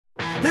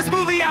This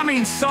movie,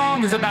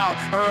 song is about,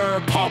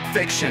 Pulp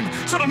Fiction.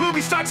 So the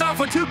movie starts off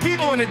with two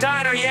people in a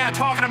diner, yeah,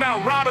 talking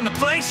about robbing the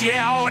place,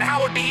 yeah, oh, and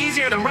how it'd be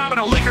easier than robbing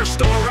a liquor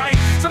store, right?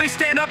 So they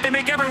stand up, they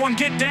make everyone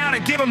get down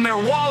and give them their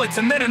wallets,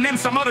 and then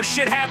some other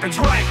shit happens,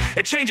 right?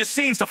 It changes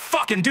scenes to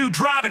fucking dude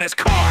driving his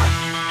car.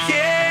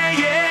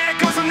 Yeah,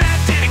 goes from that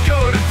day to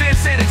go to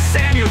Vincent and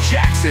Samuel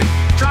Jackson.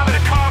 Driving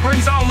a car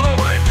brings all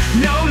over it.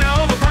 No,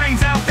 the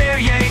brains out there,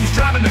 yeah, he's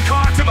driving the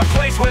car to a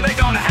place where they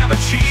gonna have a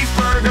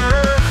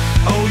cheeseburger.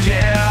 Oh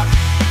yeah.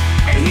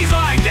 And he's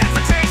like, that's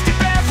a tasty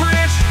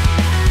beverage.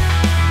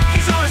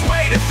 He's on his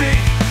way to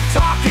think,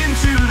 talking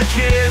to the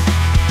kid.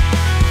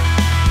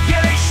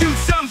 Yeah, they shoot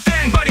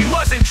something, but he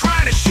wasn't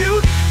trying to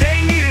shoot. They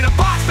needed a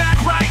box back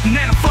right, and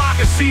then a flock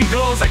of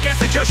seagulls. I guess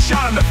they just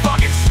shot him to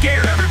fucking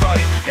scare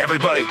everybody.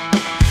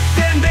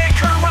 Then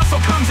Kurt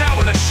Russell comes out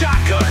with a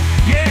shotgun.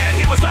 Yeah, and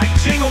he was like,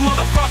 jingle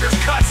motherfuckers,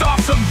 cuts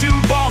off some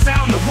dude balls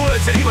out in the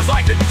woods, and he was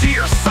like the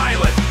deer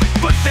silent.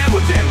 But then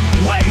within,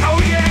 wait, oh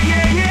yeah.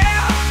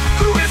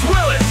 Who is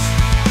Willis?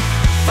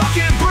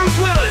 Fucking Bruce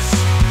Willis.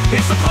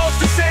 It's supposed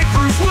to say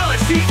Bruce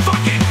Willis. He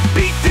fucking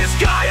beat this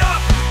guy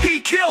up. He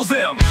kills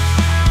him.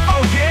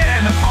 Oh yeah,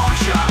 in the pawn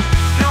shop.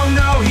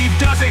 No, he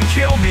doesn't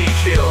kill me,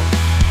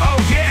 Oh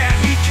yeah,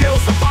 he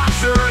kills the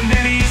boxer, and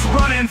then he's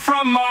running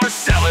from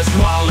Marcellus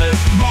Wallace.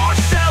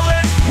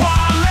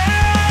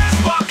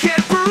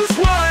 Fucking Bruce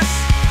Willis.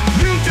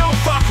 You don't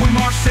fuck with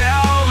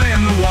Marcel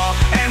in the wall.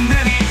 And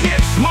then he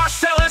hits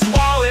Marcellus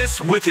Wallace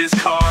with his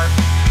car.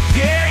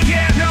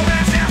 Yeah, no,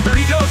 that's after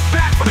he goes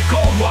back for the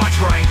gold watch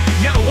ring.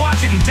 Yeah, the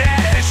watch and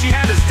dad, and she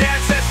had his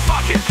dad says,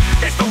 fuck it,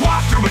 it's the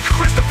walkthrough with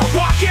Christopher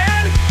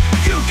Walken.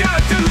 You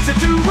gotta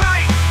do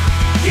right.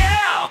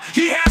 Yeah,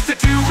 he has to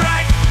do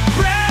right.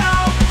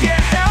 Well, yeah,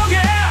 hell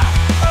yeah.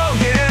 Oh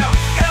yeah,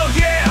 hell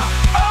yeah.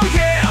 Oh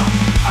yeah,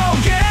 oh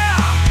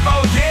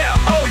yeah.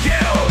 Oh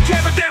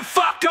yeah, but then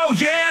fuck, oh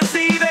yeah.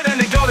 See,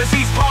 then they go to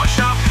Z's pawn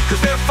shop,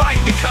 cause they're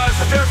fighting,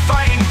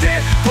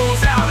 Dead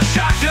pulls out a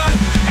shotgun,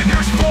 and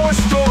there's 4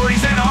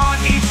 stories, and on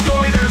each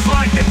story there's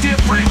like a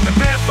different, the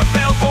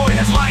bellboy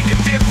has like a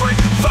different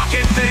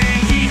fucking thing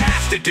he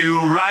has to do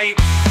right.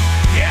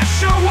 Yeah,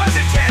 sure was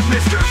it Ted,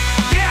 mister.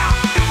 Yeah,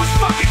 it was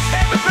fucking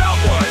Ted the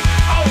Bellboy.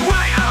 Oh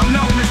right, I don't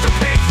know, Mr.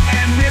 Pig,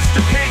 and Mr.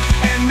 Pig,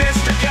 and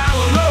Mr.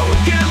 Galileo.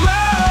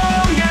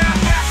 Yeah,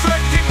 Patrick,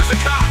 he was a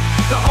cop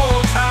the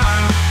whole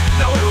time.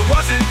 No, it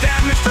wasn't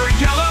that Mr.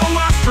 Yellow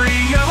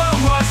Austria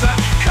was a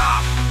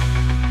cop.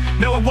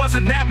 No, it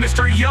wasn't that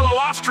Mr. Yellow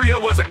Austria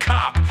was a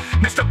cop.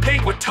 Mr.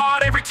 Pink with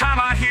Todd every time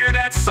I hear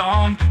that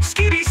song.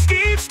 Skeety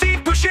Steve,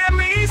 Steve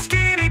Buscemi,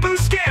 Skinny Boo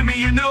Scammy.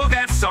 You know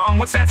that song,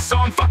 what's that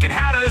song? Fucking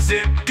how does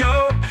it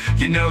go?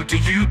 You know, do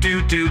you do.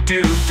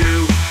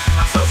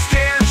 I'm so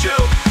scared,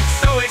 Joe,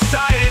 so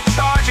excited,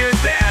 charges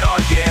that, oh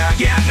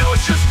yeah, no,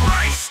 it's just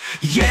Bryce.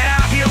 Yeah,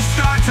 he'll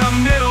start to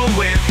middle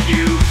with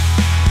you.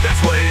 That's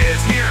what it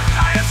is here.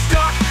 I am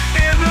stuck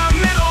in the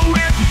middle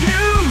with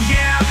you.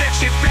 Yeah, that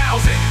shit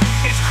bouncing.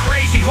 It's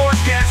crazy horse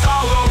gas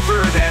all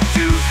over that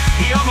dude.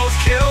 He almost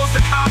kills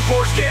the cop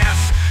horse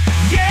gas.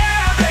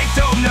 Yeah, they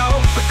don't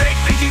know, but they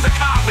think he's a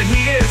cop, and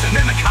he is, and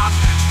then the cop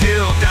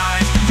still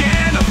dies.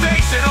 Yeah, in the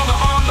face and on the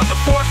arm of the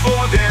 4th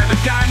floor there, the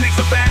guy makes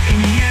a back and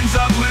he ends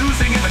up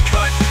losing in the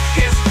cut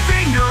his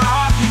finger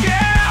off.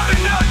 Yeah,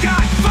 another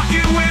guy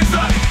fucking wins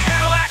the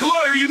Cadillac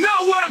lawyer. You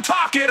know what I'm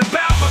talking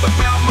about,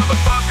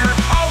 motherfucker.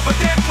 Oh, but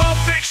then Pulp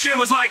Fiction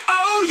was like,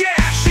 oh yeah,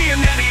 she,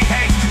 and then he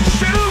hangs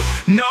shoot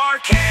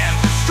Narcan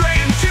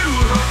straight into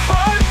her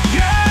heart.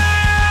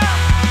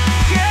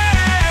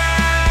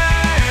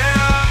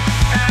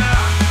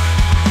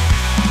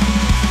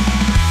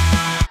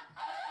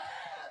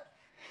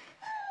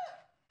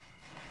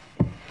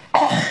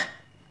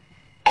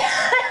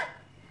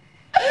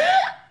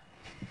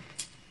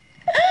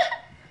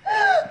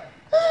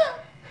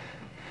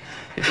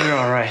 If you're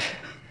all right,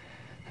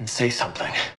 then say something.